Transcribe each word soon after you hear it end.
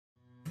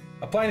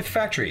Appliance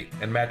Factory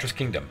and Mattress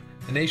Kingdom,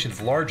 the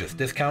nation's largest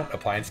discount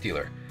appliance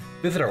dealer.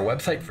 Visit our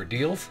website for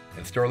deals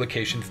and store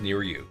locations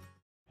near you.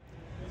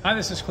 Hi,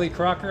 this is Clee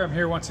Crocker. I'm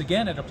here once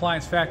again at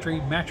Appliance Factory,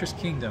 Mattress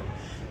Kingdom.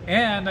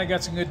 And I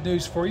got some good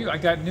news for you. I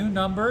got new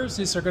numbers.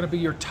 These are going to be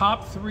your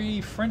top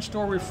 3 French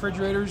door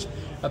refrigerators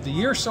of the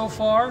year so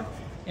far.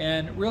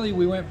 And really,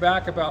 we went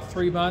back about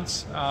 3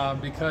 months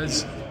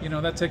because, you know,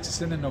 that takes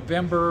us into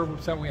November.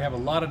 So we have a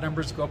lot of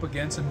numbers to go up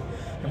against.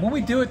 And when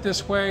we do it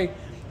this way,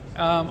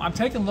 I'm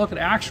taking a look at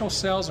actual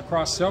sales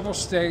across several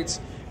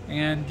states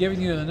and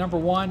giving you the number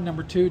 1,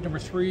 number 2, number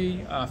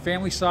 3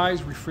 family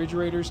size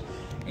refrigerators.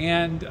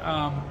 And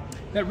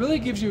that really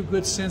gives you a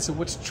good sense of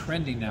what's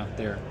trending out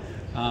there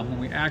when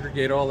we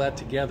aggregate all that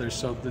together.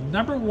 So the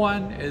number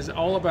 1 is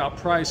all about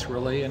price,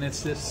 really, and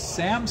it's this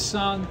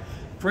Samsung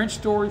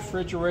French door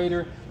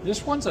refrigerator.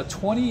 This one's a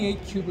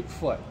 28 cubic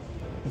foot.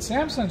 And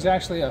Samsung's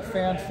actually a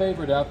fan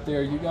favorite out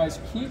there. You guys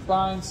keep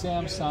buying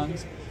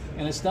Samsungs,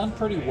 and it's done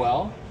pretty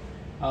well.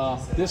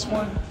 This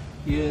one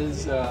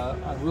is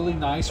a really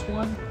nice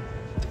one.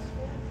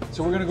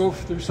 So we're going to go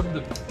through some of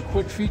the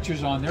quick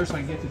features on there so I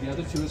can get to the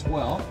other 2 as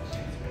well.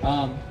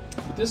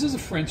 But this is a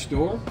French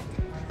door,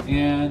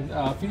 and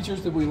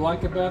features that we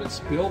like about it: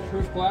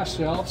 spill-proof glass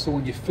shelves. So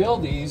when you fill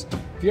these,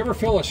 if you ever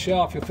fill a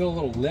shelf, you'll fill a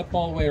little lip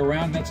all the way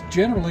around. That's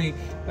generally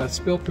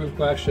spill-proof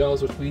glass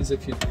shelves, which means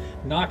if you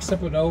knock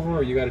something over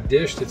or you got a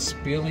dish that's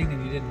spilling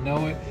and you didn't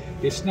know it,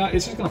 it's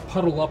just going to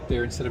puddle up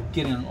there instead of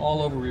getting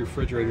all over your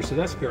refrigerator. So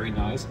that's very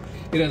nice.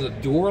 It has a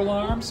door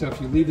alarm, so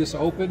if you leave this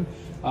open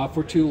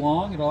for too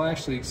long, it'll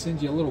actually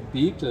send you a little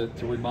beep to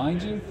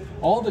remind you.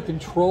 All the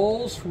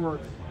controls for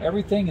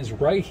everything is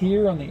right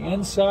here on the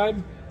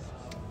inside.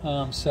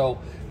 So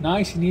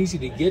nice and easy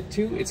to get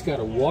to. It's got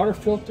a water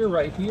filter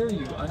right here.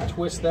 You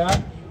untwist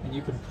that and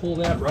you can pull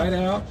that right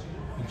out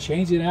and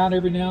change it out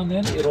every now and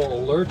then. It'll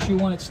alert you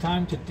when it's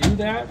time to do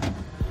that.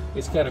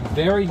 It's got a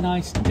very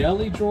nice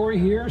deli drawer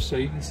here, so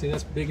you can see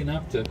that's big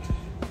enough to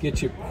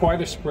get you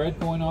quite a spread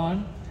going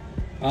on.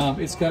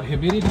 It's got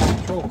humidity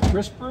control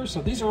crispers.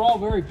 So these are all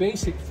very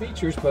basic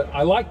features, but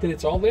I like that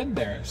it's all in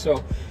there.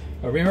 So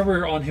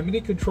remember, on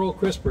humidity control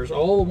crispers,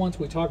 all the ones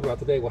we talk about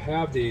today will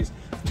have these.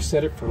 You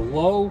set it for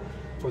low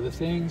for the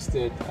things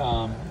that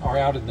are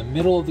out in the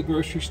middle of the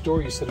grocery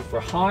store. You set it for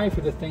high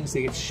for the things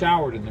that get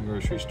showered in the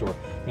grocery store.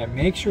 That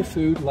makes your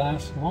food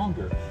last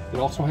longer. It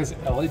also has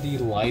LED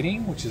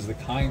lighting, which is the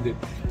kind that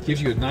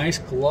gives you a nice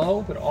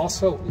glow, but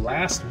also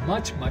lasts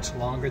much, much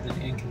longer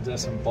than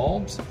incandescent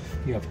bulbs.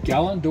 You have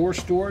gallon door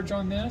storage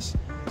on this.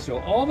 So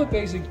all the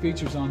basic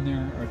features on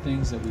there are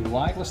things that we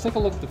like. Let's take a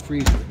look at the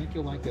freezer. I think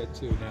you'll like that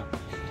too. Now,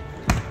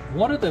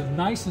 one of the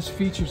nicest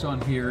features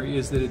on here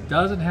is that it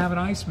doesn't have an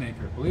ice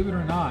maker. Believe it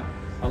or not,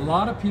 a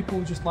lot of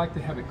people just like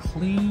to have it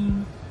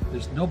clean.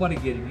 There's nobody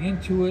getting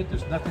into it.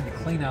 There's nothing to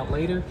clean out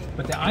later.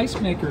 But the ice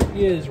maker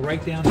is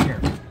right down here.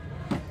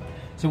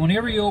 So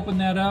whenever you open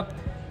that up,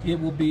 it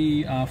will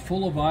be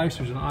full of ice.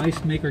 There's an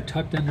ice maker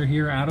tucked under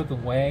here out of the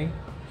way.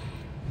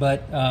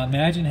 But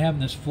imagine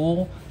having this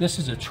full. This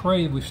is a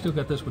tray. We've still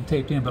got this one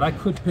taped in, but I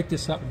could pick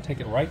this up and take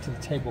it right to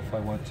the table if I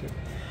want to.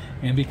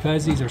 And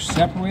because these are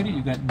separated,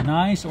 you've got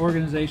nice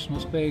organizational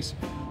space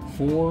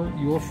for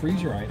your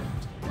freezer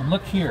items. And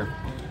look here.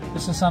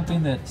 This is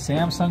something that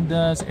Samsung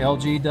does,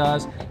 LG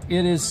does.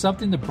 It is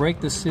something to break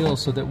the seal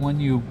so that when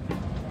you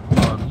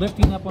are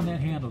lifting up on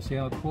that handle, see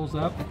how it pulls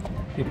up?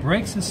 It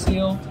breaks the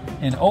seal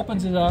and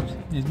opens it up.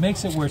 It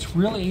makes it where it's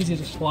really easy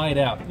to slide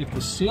out. If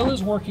the seal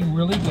is working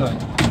really good,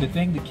 the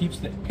thing that keeps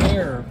the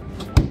air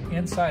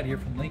inside here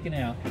from leaking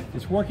out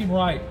is working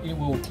right, it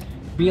will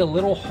be a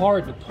little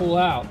hard to pull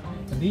out.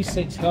 And these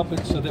things help it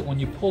so that when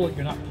you pull it,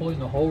 you're not pulling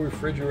the whole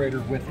refrigerator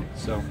with it.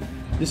 So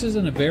this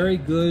isn't a very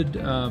good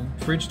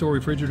French door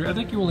refrigerator. I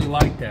think you really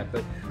like that.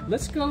 But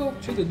let's go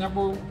to the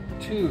number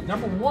 2.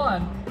 Number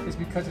 1 is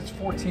because it's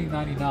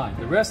 $14.99.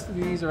 The rest of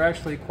these are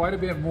actually quite a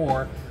bit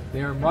more.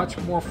 They are much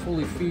more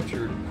fully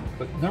featured.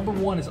 But number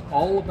 1 is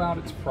all about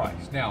its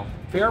price. Now,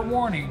 fair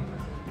warning,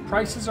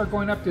 prices are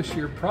going up this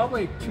year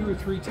probably 2 or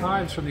 3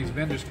 times from these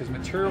vendors because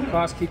material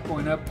costs keep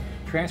going up,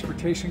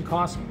 transportation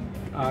costs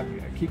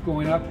keep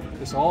going up.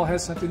 This all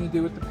has something to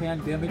do with the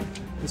pandemic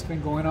that's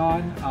been going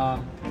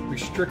on,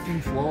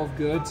 restricting flow of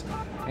goods.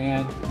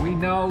 And we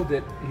know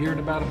that here in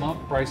about a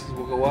month, prices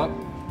will go up.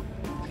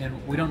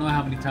 And we don't know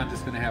how many times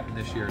it's going to happen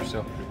this year.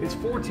 So it's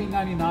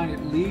 $14.99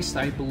 at least,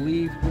 I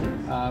believe,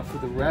 for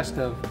the rest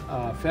of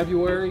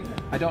February.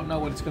 I don't know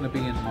what it's going to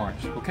be in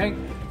March. Okay,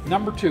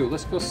 number 2,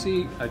 let's go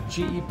see a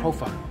GE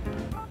Profile.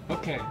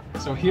 Okay,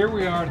 so here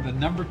we are, the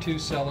number 2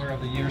 seller of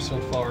the year so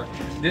far.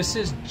 This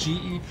is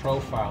GE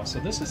Profile. So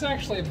this is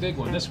actually a big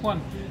one. This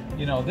one,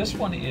 you know, this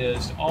one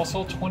is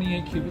also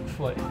 28 cubic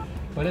foot,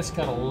 but it's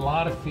got a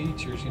lot of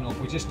features. You know, if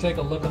we just take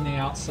a look on the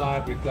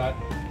outside, we've got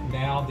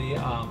now the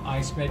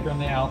ice maker on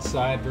the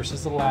outside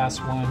versus the last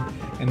one.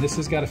 And this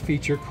has got a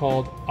feature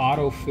called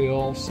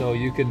autofill, so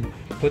you can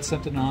put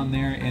something on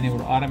there and it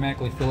will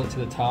automatically fill it to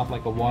the top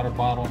like a water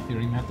bottle. You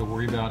don't even have to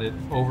worry about it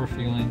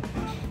overfilling.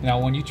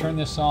 Now when you turn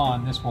this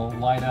on, this will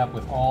light up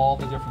with all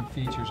the different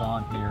features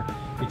on here.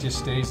 It just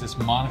stays this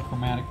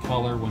monochromatic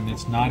color when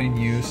it's not in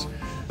use,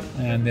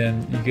 and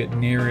then you get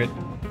near it,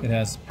 it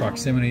has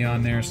proximity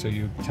on there, so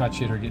you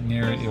touch it or get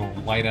near it, it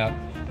will light up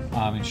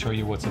and show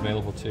you what's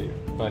available to you.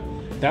 But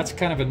that's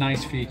kind of a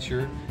nice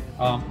feature.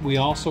 We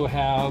also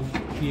have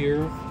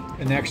here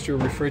an extra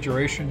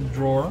refrigeration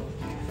drawer.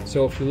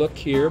 So if you look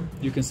here,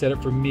 you can set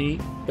it for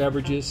meat,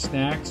 beverages,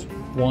 snacks,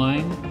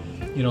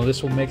 wine. You know,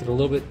 this will make it a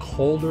little bit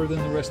colder than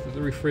the rest of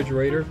the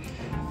refrigerator.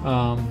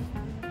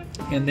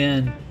 And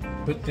then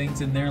put things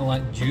in there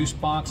like juice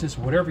boxes,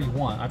 whatever you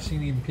want. I've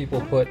seen even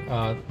people put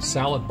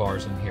salad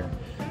bars in here.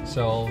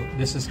 So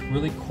this is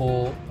really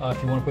cool.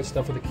 If you want to put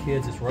stuff for the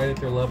kids, it's right at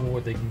their level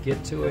where they can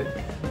get to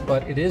it.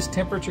 But it is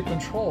temperature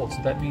controlled,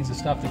 so that means the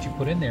stuff that you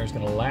put in there is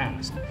going to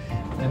last.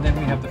 And then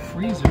we have the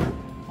freezer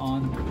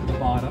on the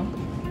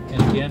bottom.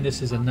 And again,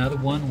 this is another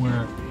one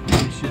where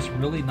it's just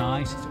really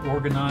nice. It's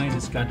organized.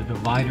 It's got a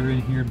divider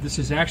in here. This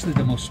is actually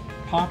the most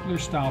popular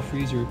style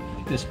freezer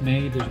that's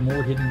made. There's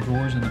more hidden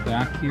drawers in the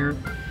back here.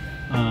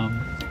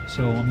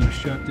 So I'm going to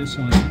shut this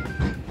on.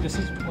 This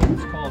is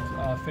what's called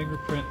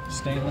fingerprint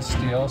stainless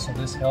steel. So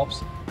this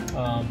helps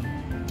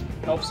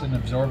in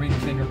absorbing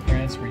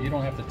fingerprints where you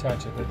don't have to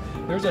touch it. But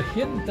there's a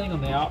hidden thing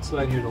on the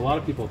outside here that a lot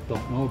of people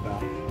don't know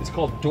about. It's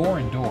called door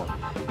and door.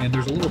 And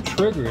there's a little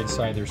trigger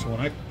inside there. So when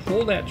I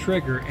pull that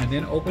trigger and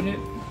then open it,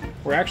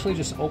 we're actually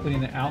just opening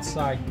the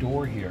outside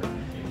door here.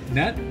 And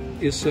that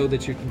is so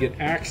that you can get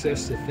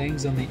access to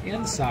things on the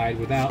inside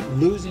without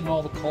losing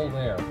all the cold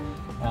air.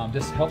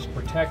 This helps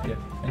protect it.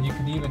 And you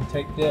can even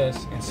take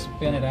this and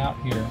spin it out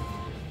here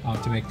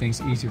to make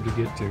things easier to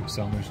get to.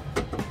 So there's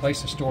a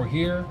place to store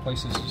here,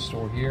 places to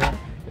store here,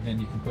 and then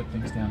you can put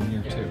things down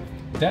here too.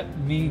 That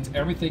means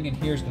everything in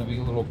here is going to be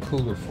a little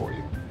cooler for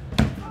you.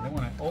 And then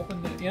when I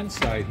open the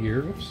inside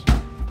here, oops,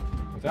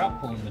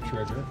 without pulling the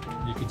trigger,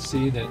 you can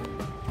see that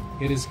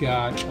it has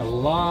got a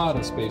lot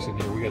of space in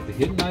here. We got the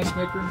hidden ice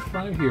maker in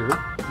front of here.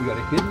 We got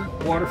a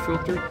hidden water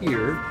filter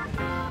here.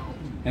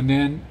 And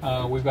then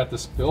we've got the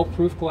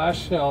spill-proof glass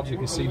shelves. You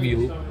can see me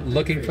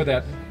looking for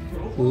that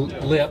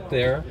lip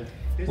there.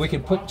 We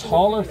can put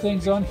taller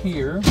things on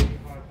here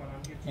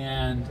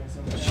and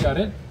shut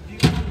it.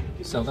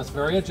 So that's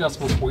very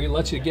adjustable for you.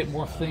 Lets you get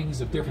more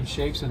things of different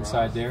shapes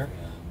inside there.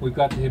 We've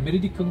got the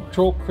humidity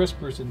control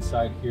crispers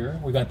inside here.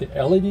 We've got the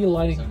LED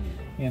lighting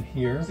in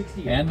here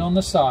and on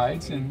the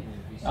sides. And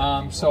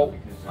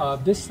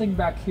this thing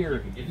back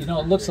here, you know,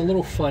 it looks a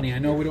little funny. I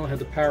know we don't have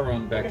the power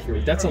on back here.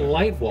 That's a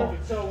light wall.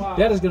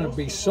 That is going to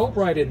be so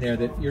bright in there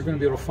that you're going to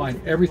be able to find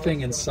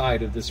everything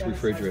inside of this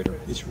refrigerator.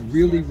 It's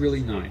really,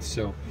 really nice.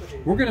 So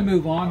we're going to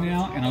move on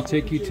now, and I'll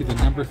take you to the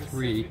number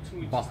 3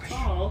 Bosch.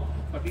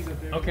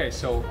 Okay,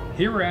 so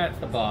here we're at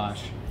the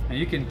Bosch. And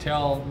you can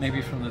tell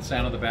maybe from the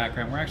sound of the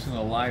background, we're actually in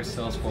a live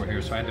sales floor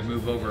here, so I had to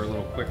move over a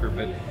little quicker.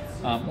 But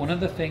one of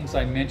the things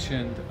I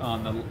mentioned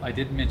I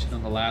did mention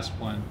on the last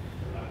one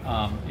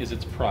is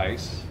its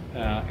price,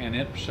 and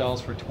it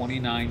sells for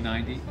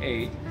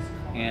 $29.98.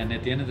 And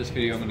at the end of this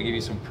video, I'm going to give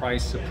you some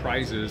price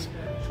surprises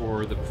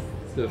for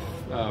the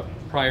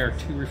prior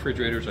 2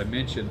 refrigerators I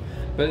mentioned.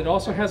 But it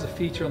also has a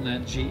feature on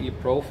that GE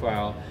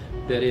profile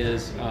that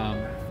is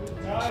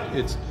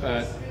it's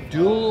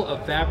dual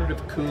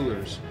evaporative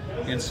coolers.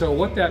 And so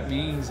what that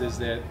means is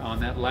that on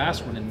that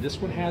last one, and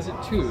this one has it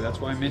too, that's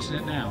why I mention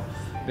it now,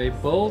 they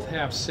both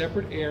have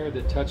separate air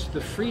that touch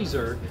the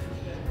freezer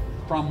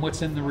from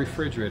what's in the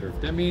refrigerator.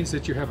 That means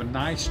that you have a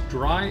nice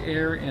dry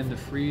air in the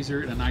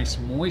freezer and a nice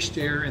moist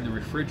air in the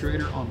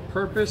refrigerator on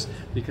purpose,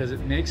 because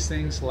it makes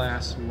things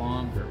last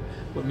longer.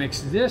 What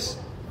makes this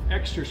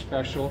extra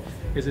special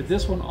is that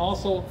this one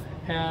also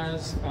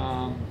has,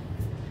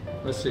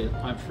 let's see,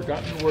 I've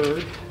forgotten the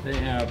word, they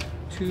have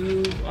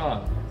 2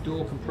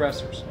 dual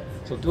compressors.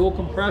 So dual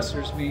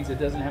compressors means it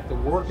doesn't have to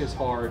work as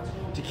hard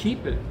to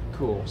keep it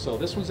cool. So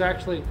this one's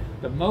actually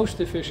the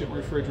most efficient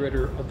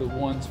refrigerator of the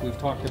ones we've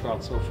talked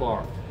about so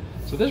far.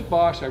 So this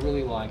Bosch, I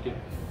really like it.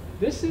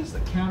 This is the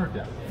counter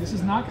depth. This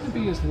is not going to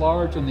be as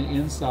large on the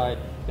inside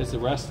as the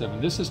rest of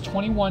them. This is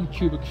 21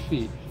 cubic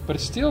feet, but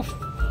it's still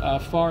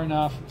far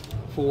enough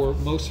for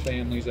most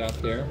families out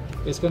there.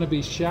 It's going to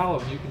be shallow.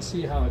 You can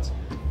see how it's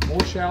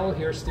more shallow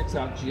here, sticks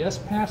out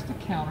just past the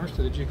counter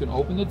so that you can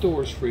open the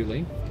doors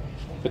freely.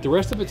 But the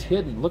rest of it's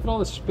hidden. Look at all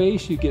the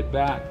space you get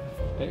back.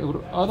 It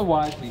would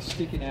otherwise be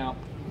sticking out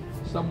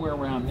somewhere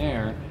around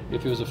there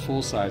if it was a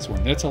full-size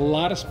one. That's a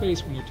lot of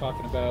space when you're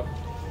talking about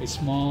a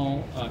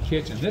small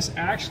kitchen. This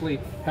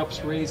actually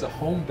helps raise a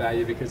home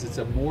value because it's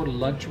a more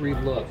luxury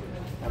look,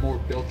 a more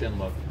built-in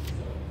look.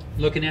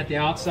 Looking at the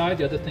outside,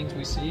 the other things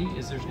we see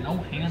is there's no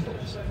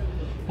handles.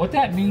 What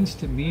that means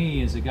to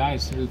me as a guy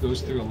who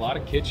goes through a lot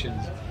of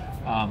kitchens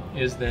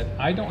is that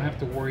I don't have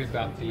to worry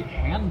about the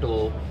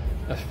handle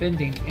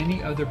offending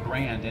any other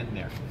brand in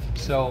there.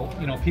 So,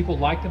 you know, people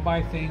like to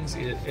buy things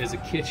as a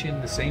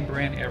kitchen, the same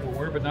brand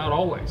everywhere, but not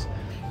always.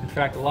 In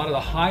fact, a lot of the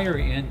higher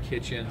end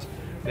kitchens,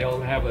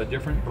 they'll have a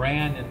different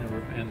brand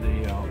in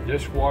the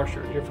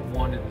dishwasher, a different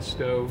one in the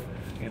stove,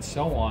 and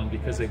so on,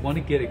 because they want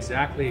to get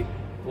exactly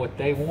what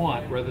they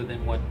want rather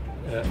than what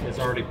is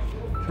already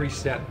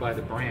preset by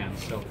the brand.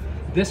 So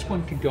this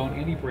one can go in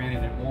any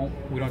brand and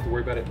we don't have to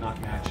worry about it not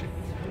matching.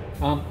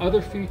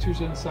 Other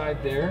features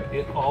inside there,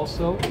 it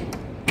also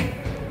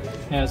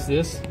has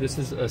this. This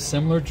is a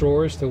similar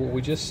drawers to what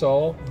we just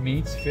saw: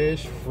 meats,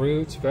 fish,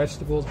 fruits,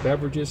 vegetables,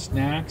 beverages,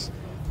 snacks,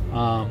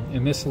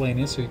 and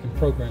miscellaneous. So you can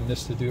program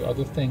this to do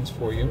other things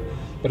for you.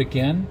 But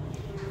again,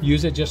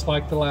 use it just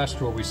like the last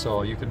drawer we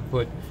saw. You can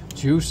put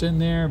juice in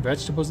there,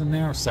 vegetables in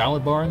there, a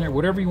salad bar in there,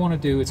 whatever you want to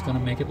do. It's going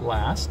to make it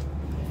last.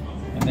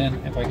 And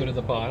then if I go to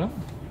the bottom,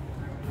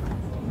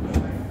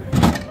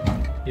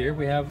 here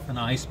we have an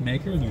ice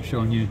maker, and they're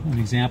showing you an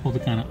example of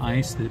the kind of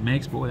ice that it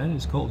makes. Boy, that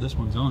is cold. This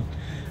one's on.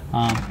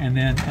 And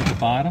then at the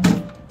bottom,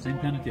 same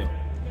kind of deal.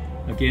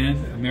 Again,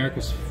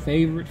 America's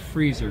favorite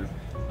freezer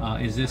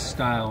is this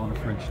style on a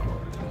French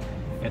door.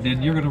 And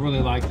then you're going to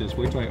really like this.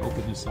 Wait till I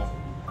open this up.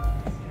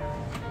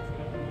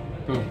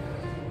 Boom.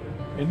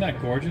 Isn't that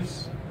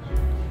gorgeous?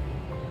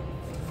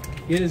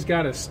 It has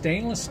got a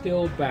stainless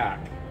steel back,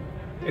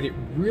 and it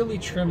really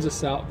trims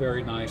us out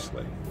very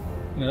nicely.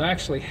 And it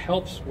actually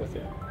helps with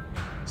it.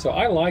 So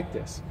I like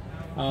this.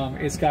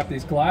 It's got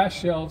these glass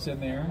shelves in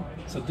there.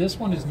 So this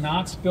one is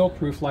not spill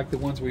proof like the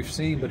ones we've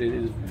seen, but it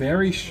is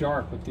very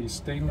sharp with these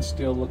stainless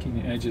steel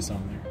looking edges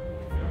on there.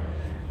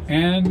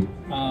 And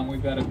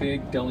we've got a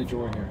big deli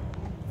drawer here.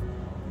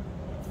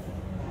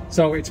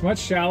 So it's much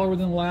shallower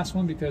than the last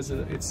one because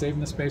it's saving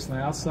the space on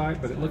the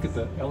outside, but look at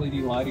the LED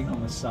lighting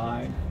on the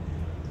side,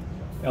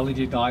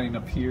 LED lighting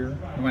up here.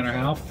 No matter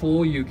how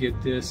full you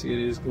get this, it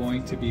is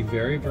going to be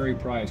very, very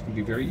bright. It's going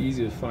to be very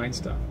easy to find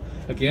stuff.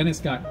 Again, it's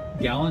got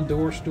gallon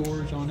door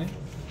storage on it.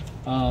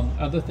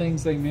 Other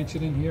things they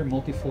mentioned in here,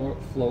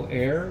 multi-flow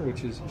air,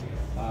 which is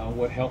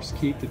what helps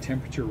keep the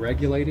temperature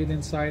regulated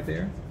inside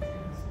there.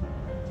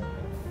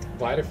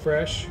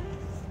 VitaFresh,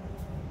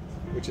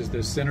 which is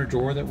the center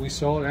drawer that we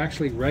saw. It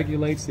actually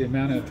regulates the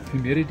amount of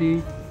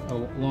humidity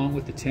along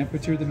with the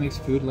temperature that makes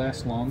food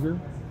last longer.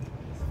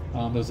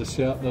 Those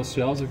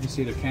shelves, you can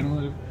see, they're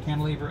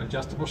cantilever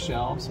adjustable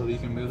shelves, so that you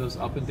can move those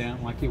up and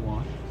down like you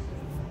want.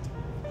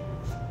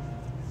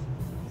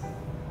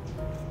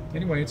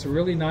 Anyway, it's a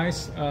really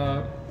nice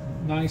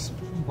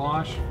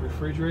Bosch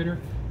refrigerator.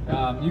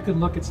 You can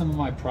look at some of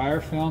my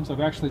prior films.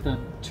 I've actually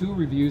done 2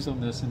 reviews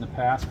on this in the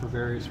past for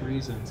various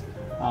reasons.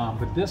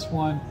 But this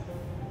one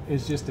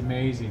is just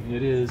amazing.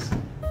 It is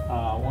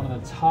one of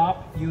the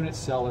top unit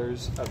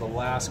sellers of the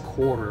last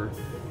quarter.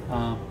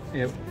 And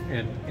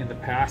in the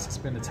past, it's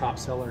been the top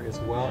seller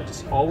as well. It's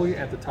just always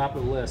at the top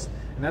of the list.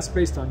 And that's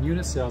based on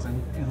unit sales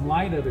and in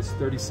light of its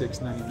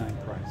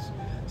 $36.99 price.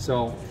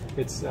 So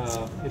it's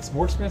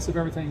more expensive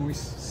than everything we've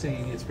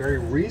seen. It's very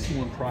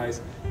reasonable in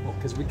price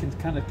because we can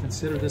kind of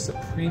consider this a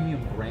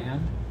premium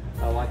brand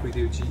like we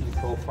do GE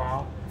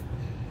Profile.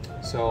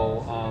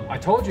 So I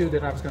told you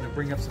that I was going to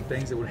bring up some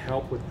things that would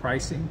help with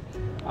pricing.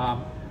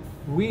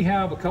 We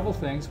have a couple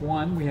things.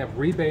 One, we have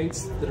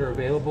rebates that are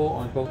available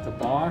on both the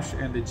Bosch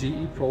and the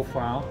GE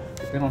Profile,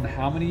 depending on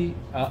how many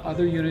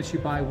other units you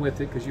buy with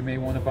it, because you may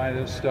want to buy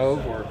the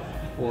stove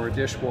or a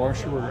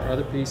dishwasher or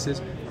other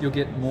pieces. You'll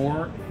get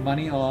more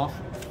money off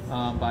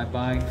by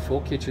buying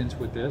full kitchens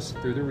with this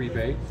through the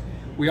rebate.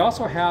 We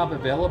also have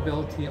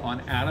availability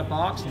on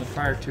out-of-box in the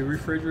prior 2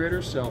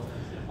 refrigerators. So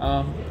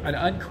an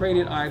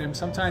uncrated item,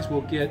 sometimes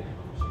we'll get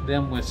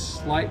them with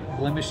slight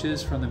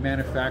blemishes from the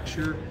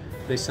manufacturer.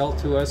 They sell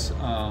to us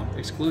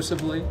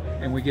exclusively,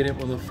 and we get it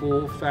with a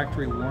full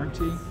factory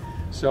warranty.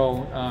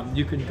 So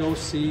you can go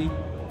see,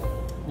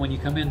 when you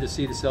come in to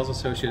see the sales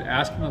associate,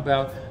 ask them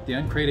about the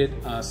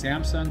uncrated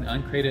Samsung, the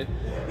uncrated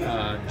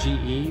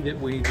GE that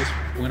we just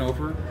went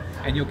over,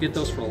 and you'll get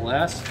those for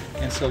less.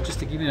 And so just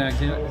to give you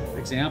an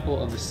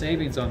example of the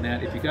savings on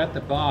that, if you got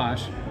the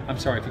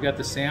if you got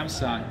the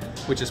Samsung,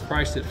 which is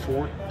priced at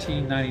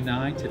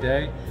 $14.99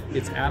 today,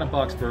 its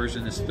out-of-box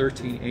version is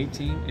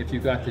 $13.18. If you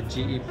got the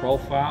GE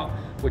Profile,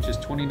 which is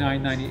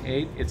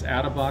 $29.98, its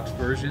out-of-box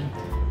version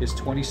is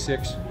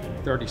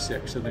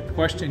 $26.36. So the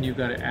question you've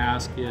got to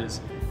ask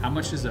is, how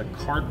much is a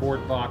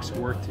cardboard box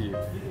worth to you?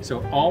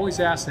 So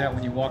always ask that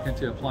when you walk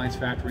into Appliance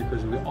Factory,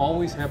 because we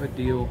always have a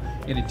deal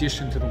in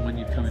addition to the one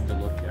you come in to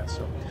look at.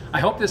 So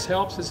I hope this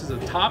helps. This is the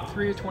top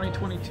 3 of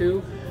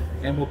 2022.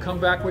 And we'll come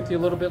back with you a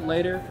little bit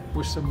later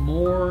with some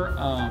more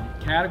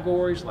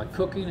categories like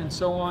cooking and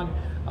so on.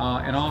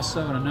 And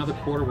also in another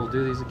quarter, we'll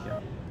do these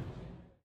again.